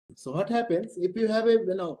So what happens if you have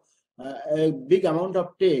a big amount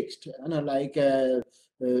of text, like a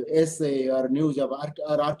essay or news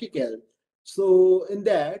or article. So in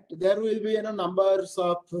that there will be numbers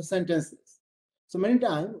of sentences. So many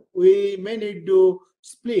times we may need to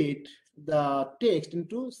split the text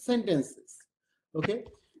into sentences. Okay,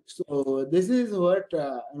 so this is what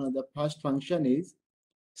the first function is: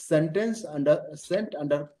 sent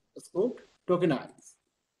underscore tokenize.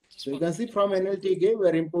 So you can see from NLTK,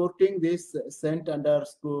 we're importing this sent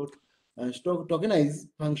underscore tokenize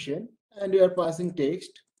function, and we are passing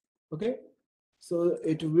text. Okay, so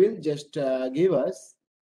it will just give us,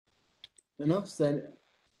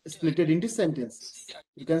 split it into sentences.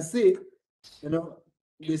 You can see,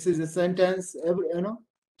 this is a sentence.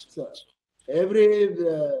 So every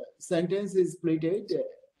sentence is splitted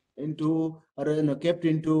into, or kept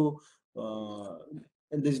into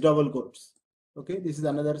in this double quotes. Okay, this is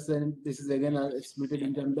another sentence. This is again split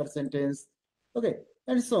into another sentence. Okay,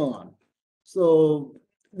 and so on. So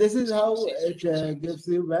this is how it gives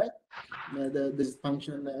you back this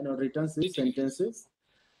function, returns these sentences.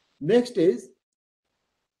 Next is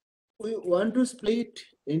we want to split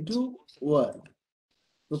into word.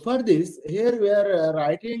 So for this, here we are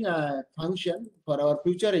writing a function for our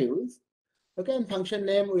future use. Okay, and function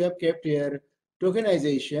name we have kept here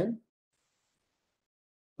tokenization.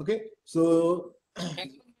 Okay, so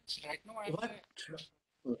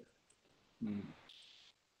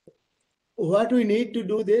what we need to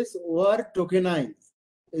do this word tokenize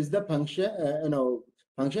is the function,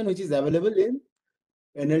 function which is available in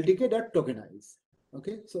nltk.tokenize.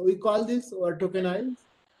 Okay, so we call this word tokenize,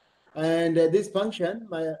 and this function,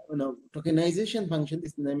 my tokenization function,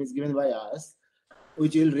 this name is given by us,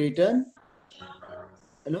 which will return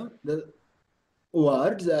the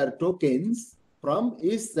words or tokens from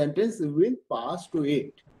each sentence we will pass to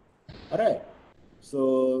it. All right,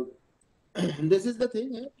 so this is the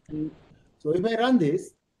thing. So if I run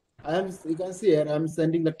this, you can see here I'm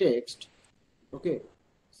sending the text. Okay,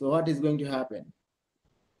 so what is going to happen?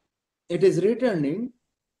 It is returning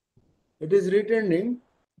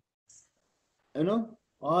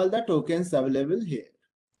all the tokens available here.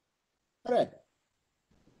 All right,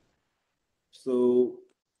 so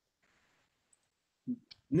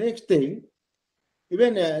next thing,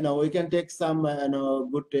 even we can take some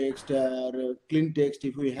good text or clean text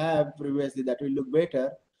if we have previously, that will look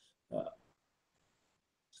better.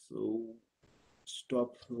 So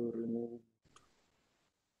stop, remove.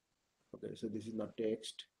 Okay, so this is not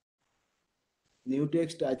text. New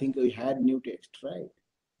text, I think we had new text, right?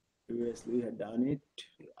 Previously we had done it.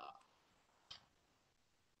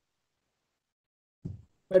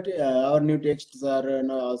 But our new texts are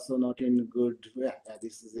also not in good. Yeah,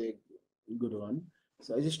 this is a good one.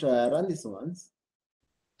 So I just run this once,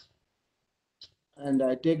 and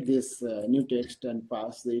I take this new text and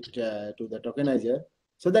pass it to the tokenizer,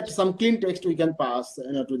 so that some clean text we can pass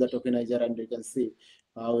to the tokenizer, and you can see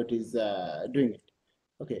how it is doing it.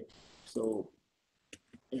 Okay, so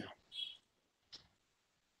yeah.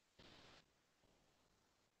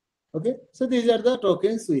 Okay, so these are the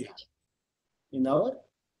tokens we have in our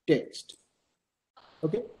text.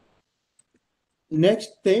 Okay,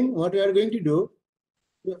 next thing what we are going to do,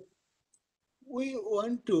 we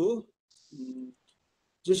want to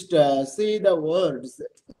just see the words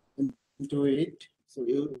into it. So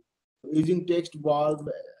using text bulb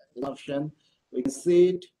option, we can see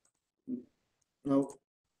it.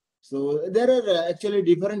 So there are actually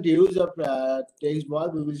different use of text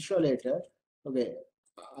bulb. We will show later. Okay,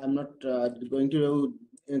 I'm not going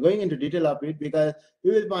into detail of it, because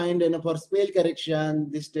we will find for spell correction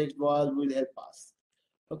this text bulb will help us.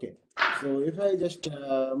 Okay, so if I just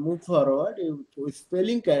move forward with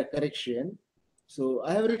spelling correction, so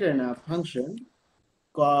I have written a function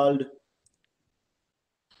called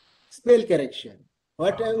spell correction.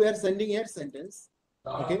 What we are sending here sentence,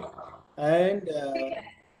 okay, and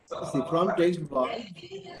see from text block,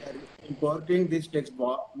 importing this text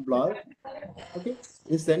block, okay,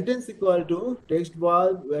 in sentence equal to text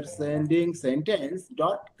block, we are sending sentence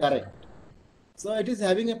dot correct. So it is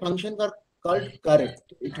having a function called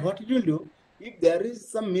correct. What it will do, if there is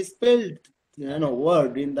some misspelled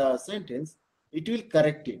word in the sentence, it will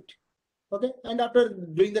correct it. Okay, and after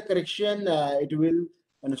doing the correction, it will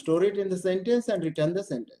store it in the sentence and return the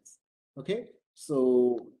sentence. Okay,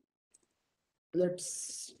 so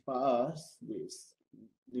let's pass this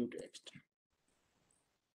new text.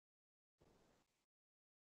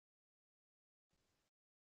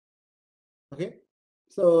 Okay,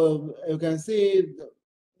 so you can see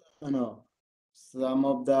some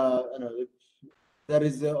of the there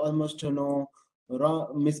is almost no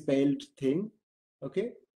wrong misspelled thing.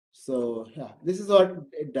 Okay, So yeah, this is what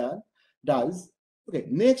it does. Okay,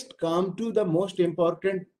 next come to the most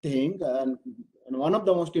important thing, and one of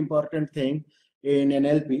the most important thing in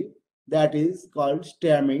NLP, that is called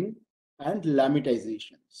stemming and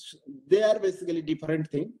lemmatization. They are basically different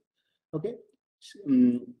thing. Okay,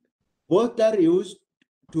 Mm, both are used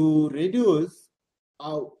to reduce,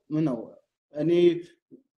 any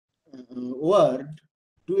word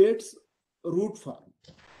to its root form,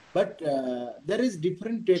 but there is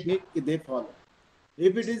different technique they follow.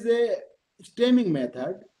 If it is a stemming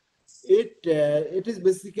method, it is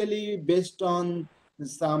basically based on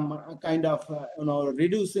some kind of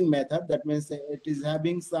reducing method. That means it is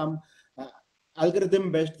having some uh,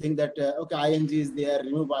 algorithm based thing, that okay, ing is there,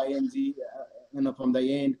 remove ing from the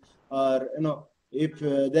end, or if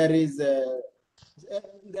there is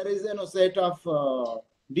set of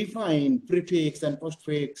defined prefix and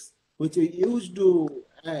postfix which we used to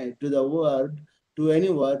add to the word, to any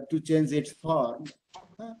word, to change its form,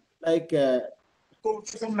 like like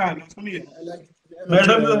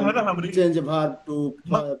madam जो है ना हमारी change a verb to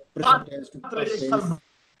present tense to मात्र past एक साल tense.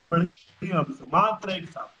 बड़ी हमसे, मात्र एक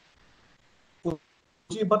साल।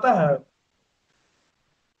 मुझे पता है।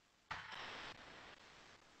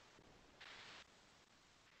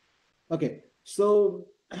 Okay, so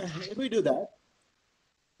if we do that,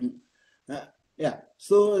 yeah,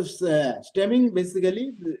 so stemming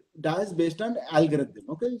basically does based on algorithm.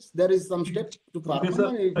 Okay, there is some step to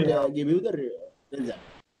perform and it give you the result.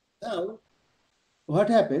 Now, what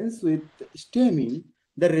happens with stemming?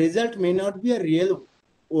 The result may not be a real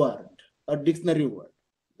word or dictionary word.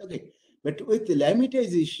 Okay, but with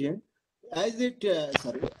lemmatization, as it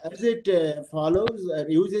follows or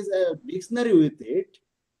uses a dictionary with it.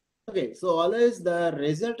 Okay, so always the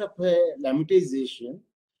result of a lemmatization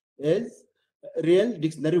is a real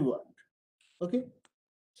dictionary word. Okay,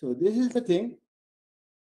 so this is the thing.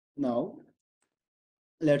 Now,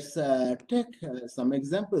 let's take some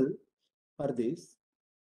example for this.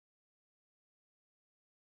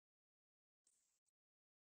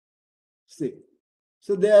 See,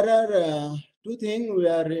 so there are two things we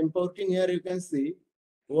are importing here. You can see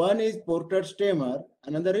one is Porter stemmer,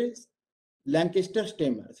 another is Lancaster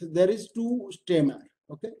stemmer. So there is two stemmer.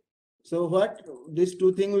 Okay, so what these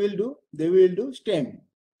two things will do? They will do stem.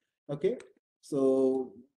 Okay,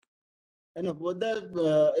 so both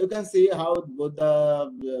the you can see how both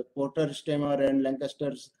the Porter stemmer and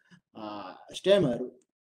Lancaster's stemmer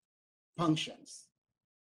functions.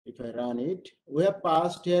 If I run it, we have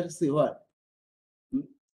passed here, see what?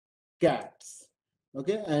 Cats.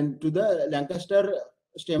 Okay, and to the Lancaster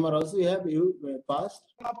stemmer also we have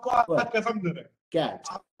passed what? Cat.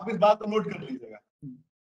 आप इस बात को note कर लीजिएगा।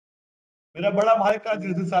 मेरा बड़ा भाई का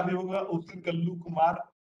जिस दिन शादी होगा उस दिन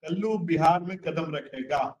कल्लू बिहार में कदम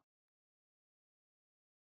रखेगा।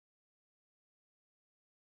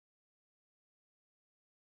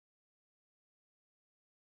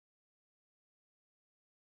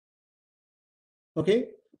 Okay,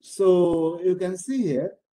 so you can see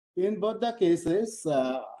here in both the cases,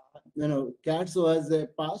 cats was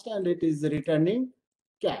passed and it is returning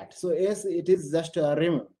cat. So yes, it is just a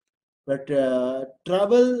remove, but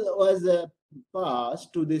trouble was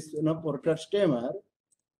passed to this Porter stemmer.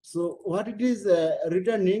 So what it is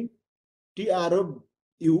returning, TROUBL,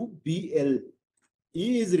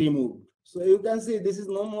 E is removed. So you can see this is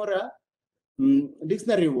no more a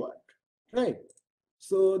dictionary word, right?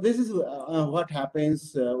 So this is what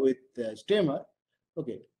happens with stemmer.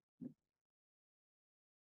 Okay.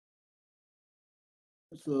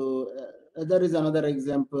 So there is another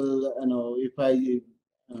example. If I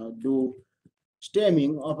do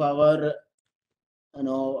stemming of our,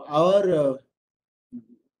 our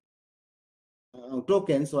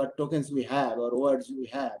tokens, what tokens we have or words we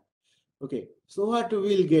have. Okay. So what we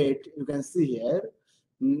will get, you can see here,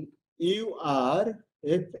 URFLI.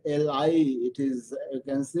 It is, you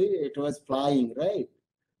can see it was flying, right?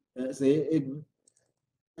 Say it.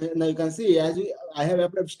 Now you can see as I have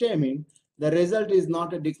applied stemming, the result is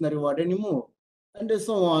not a dictionary word anymore, and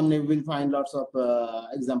so on. We will find lots of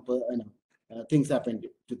example, things happen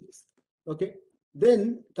to this. Okay,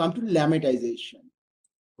 then come to lemmatization.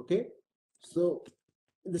 Okay, so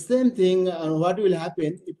the same thing. What will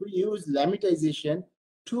happen if we use lemmatization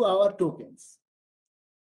to our tokens?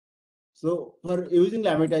 So for using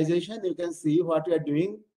lemmatization, you can see what we are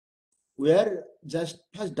doing. We are just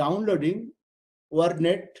first downloading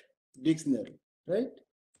WordNet dictionary, right?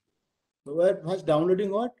 So we're first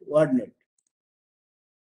downloading what? WordNet.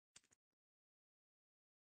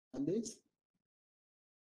 And this.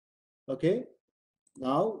 Okay.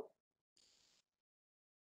 Now,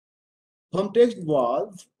 from text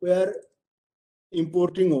box, we are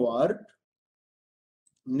importing word.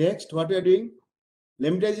 Next, what we are doing?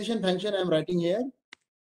 Lemmatization function I am writing here.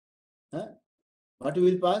 What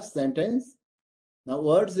we will pass? Sentence. Now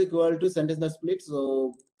words equal to sentence not split.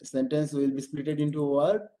 So sentence will be splitted into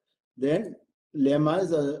word. Then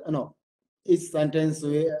lemmas, no, each sentence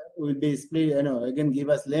will be split, again give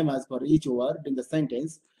us lemmas for each word in the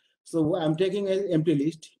sentence. So I'm taking an empty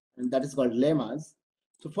list, and that is called lemmas.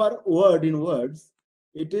 So for word in words,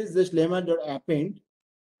 it is just lemma dot append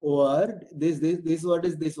word. This word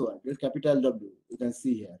is this word. It's capital W. You can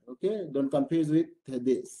see here. Okay, don't confuse with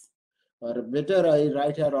this. Or better, I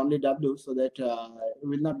write here only W so that you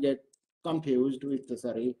will not get confused with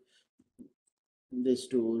these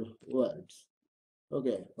two words.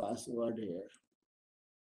 Okay, password here.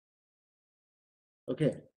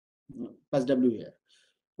 Okay, pass W here.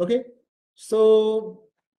 Okay, so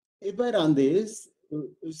if I run this,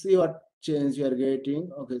 you see what change you are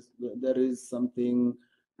getting. Okay, so there is something.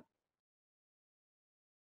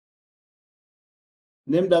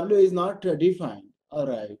 Name W is not defined. All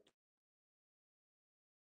right.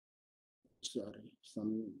 Sorry,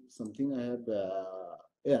 something I have.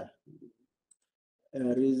 Yeah,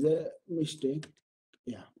 there is a mistake.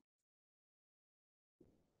 Yeah.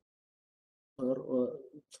 Or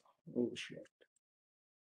oh shit.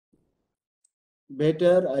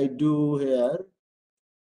 Better I do here.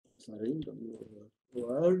 Sorry,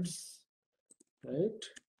 words, right?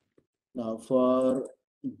 Now for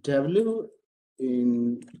W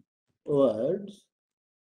in words,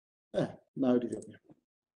 now it is okay.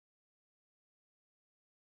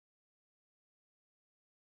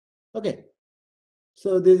 Okay,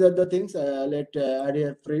 so these are the things. Let add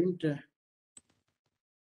a print.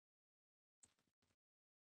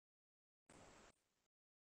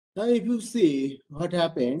 Now, if you see what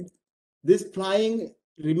happened, this flying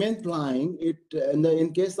remained flying. It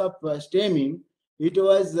in case of stemming, it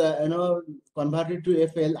was converted to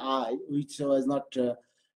FLI, which was not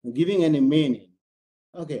giving any meaning.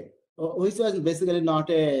 Okay, which was basically not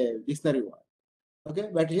a dictionary word. Okay,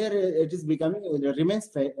 but here it is becoming, it remains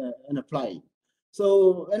flying.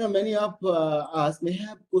 So many of us may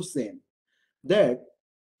have question that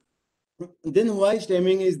then why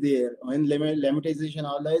stemming is there when lemmatization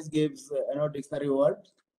always gives dictionary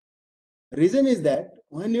words. Reason is that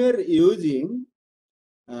when you are using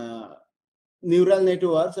neural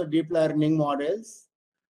networks or deep learning models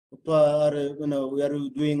for we are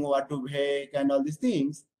doing what to bake and all these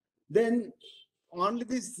things, then only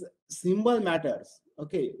this symbol matters.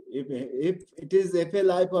 Okay, if it is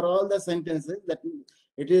FLI for all the sentences, that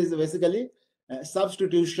it is basically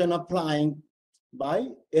substitution of flying by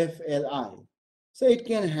FLI. So it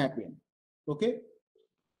can happen. Okay.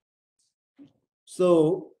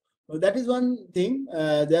 So that is one thing.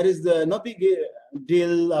 There is no big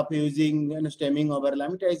deal of using stemming over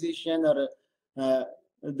lemmatization or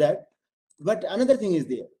that. But another thing is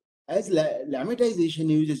there. As lemmatization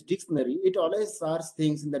uses dictionary, it always searches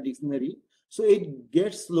things in the dictionary, so it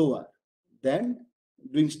gets slower than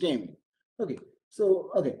doing stemming. Okay.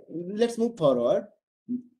 So okay, let's move forward.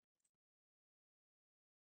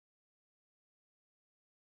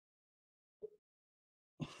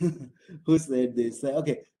 Who said this?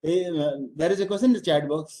 Okay, there is a question in the chat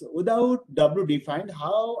box. Without W defined,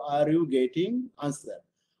 how are you getting answer?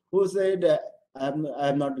 Who said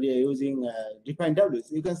I'm not using defined W?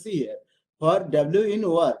 So you can see here for W in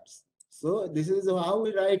words. So this is how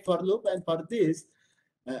we write for loop, and for this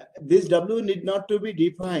W need not to be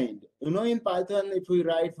defined. In Python, if we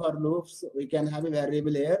write for loops, we can have a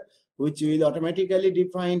variable here which will automatically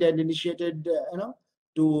defined and initiated,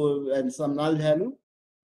 to and some null value.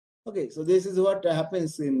 Okay, so this is what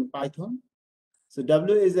happens in Python. So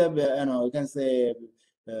W is a, you can say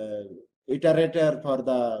iterator for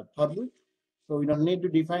the for loop. So we don't need to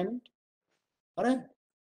define it. All right.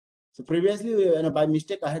 So previously, by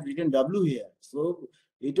mistake, I had written W here. So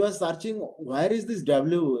it was searching, where is this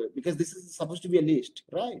W? Because this is supposed to be a list,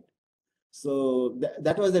 right? So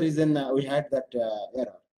that was the reason we had that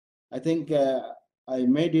error. I think I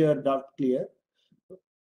made your doubt clear.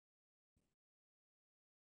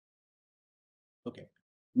 Okay.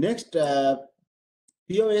 Next,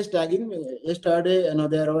 POS tagging. Yesterday,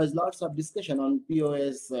 there was lots of discussion on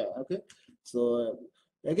POS. Okay, so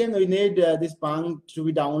again, we need this punk to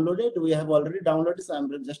be downloaded. We have already downloaded, so I'm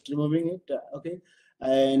just removing it. Okay,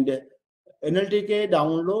 and NLTK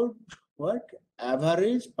download what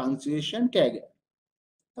average punctuation tagger.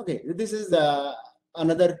 Okay, this is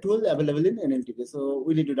another tool available in NLTK. So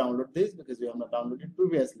we need to download this because we have not downloaded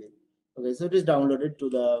previously. Okay, so it is downloaded to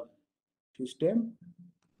the system.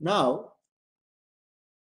 Now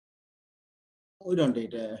we don't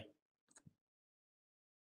need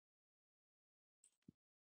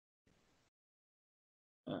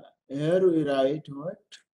here we write what?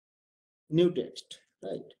 New text,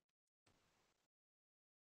 right?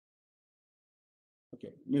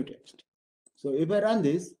 Okay, new text. So if I run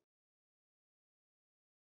this,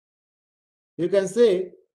 you can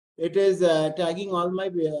say it is tagging all my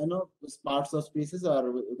parts of species,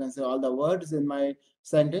 or you can say all the words in my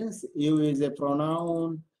sentence. You is a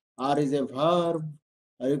pronoun, R is a verb,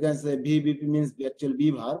 or you can say BBP means the actual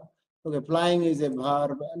be verb. Okay, flying is a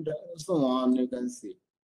verb, and so on. You can see.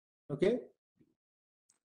 Okay.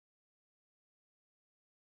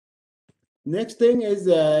 Next thing is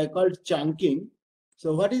called chunking.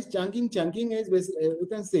 So what is chunking? Chunking is basically, you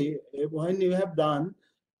can say when you have done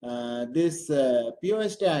this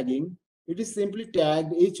POS tagging, it is simply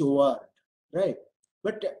tagged each word, right?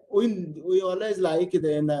 But we always like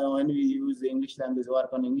when we use English language, work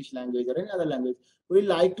on English language or any other language, we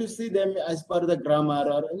like to see them as per the grammar,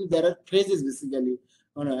 or there are phrases basically,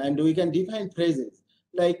 and we can define phrases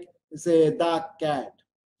like say the cat.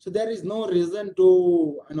 So there is no reason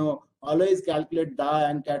to always calculate the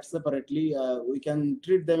and cat separately. We can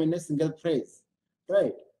treat them in a single phrase,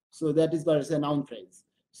 right? So that is called a noun phrase.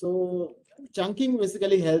 So chunking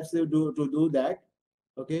basically helps you to do that.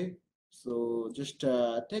 Okay, so just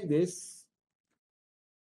take this.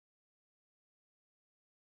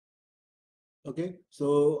 Okay,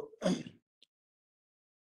 so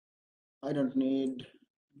I don't need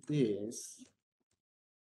this.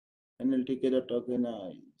 NLTK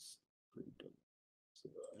tokenize. So,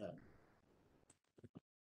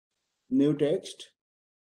 new text.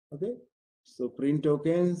 Okay, so print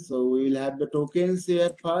tokens. So we will have the tokens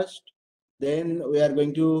here first. Then we are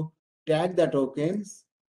going to tag the tokens.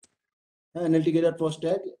 NLTK.post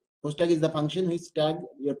tag. Post tag is the function which tag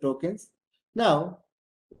your tokens. Now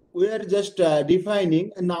we are just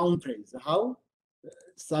defining a noun phrase. How?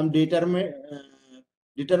 Some determiner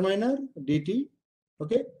dt.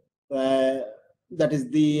 Okay, that is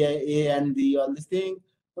the a and the all this thing.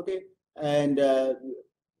 Okay, and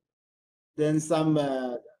then some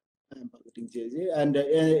I'm forgetting JJ, and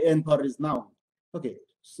n for is noun. Okay,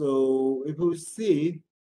 so if you see,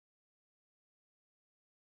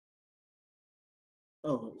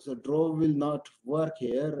 oh, so draw will not work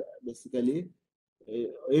here basically.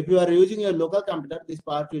 If you are using your local computer, this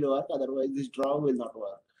part will work. Otherwise, this draw will not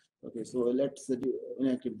work. Okay, so let's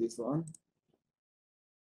inactive this one.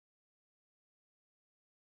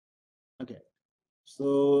 Okay,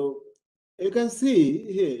 so you can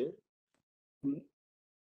see here,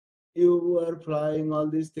 you are flying. All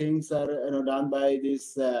these things are done by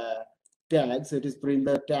this tags. It is print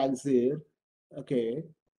the tags here. Okay,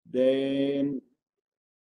 then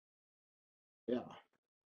yeah,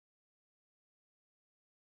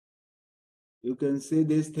 you can see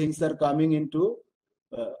these things are coming into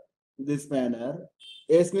uh, this manner.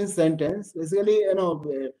 S means sentence. Basically,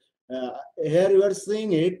 here you are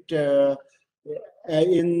seeing it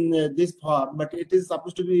in this form, but it is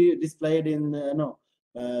supposed to be displayed in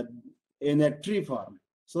uh, in a tree form,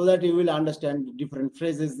 so that you will understand different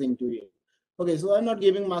phrases into it. Okay, so I'm not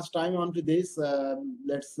giving much time onto this.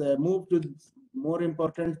 Let's move to more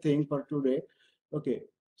important thing for today. Okay,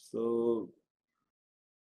 so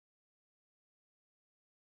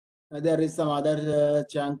there is some other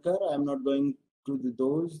chunker. I'm not going to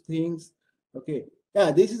those things. Okay.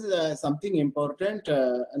 Yeah, this is something important.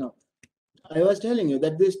 I was telling you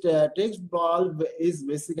that this text ball is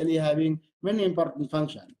basically having many important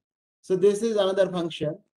functions. So this is another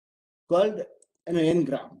function called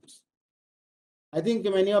n-grams. I think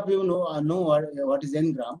many of you know what is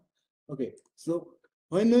n-gram. Okay. So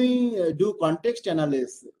when we do context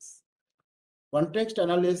analysis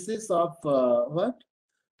of what?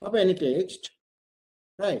 Of any text,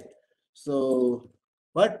 right? So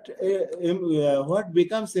what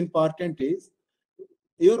becomes important is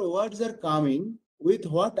your words are coming with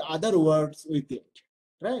what other words with it,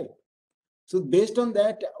 right? So based on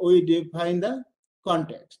that, we define the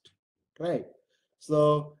context, right?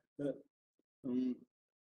 So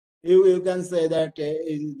you can say that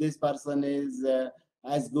this person is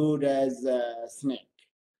as good as snake.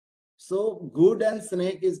 So good and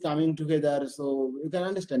snake is coming together. So you can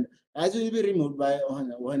understand, as will be removed by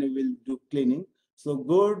when you will do cleaning. So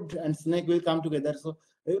good and snake will come together. So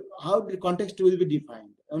how the context will be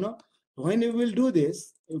defined? When you will do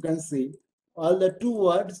this, you can see all the two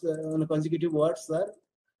words, consecutive words are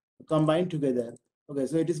combined together. Okay,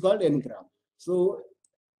 so it is called n-gram. So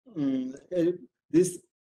this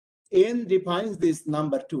n defines this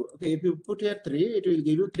number 2. Okay, if you put here 3, it will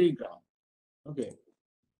give you 3 gram. Okay.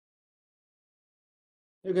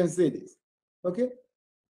 You can see this. Okay,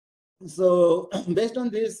 so based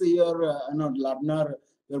on this, your learner,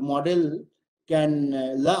 your model can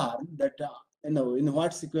learn that in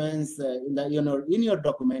what sequence in the in your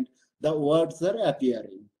document the words are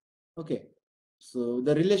appearing. Okay, so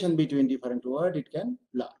the relation between different words it can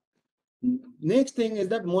learn. Next thing is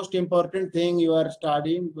that most important thing you are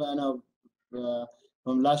studying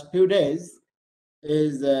from last few days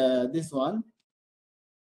is this one.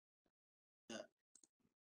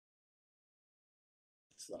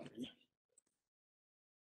 Sorry.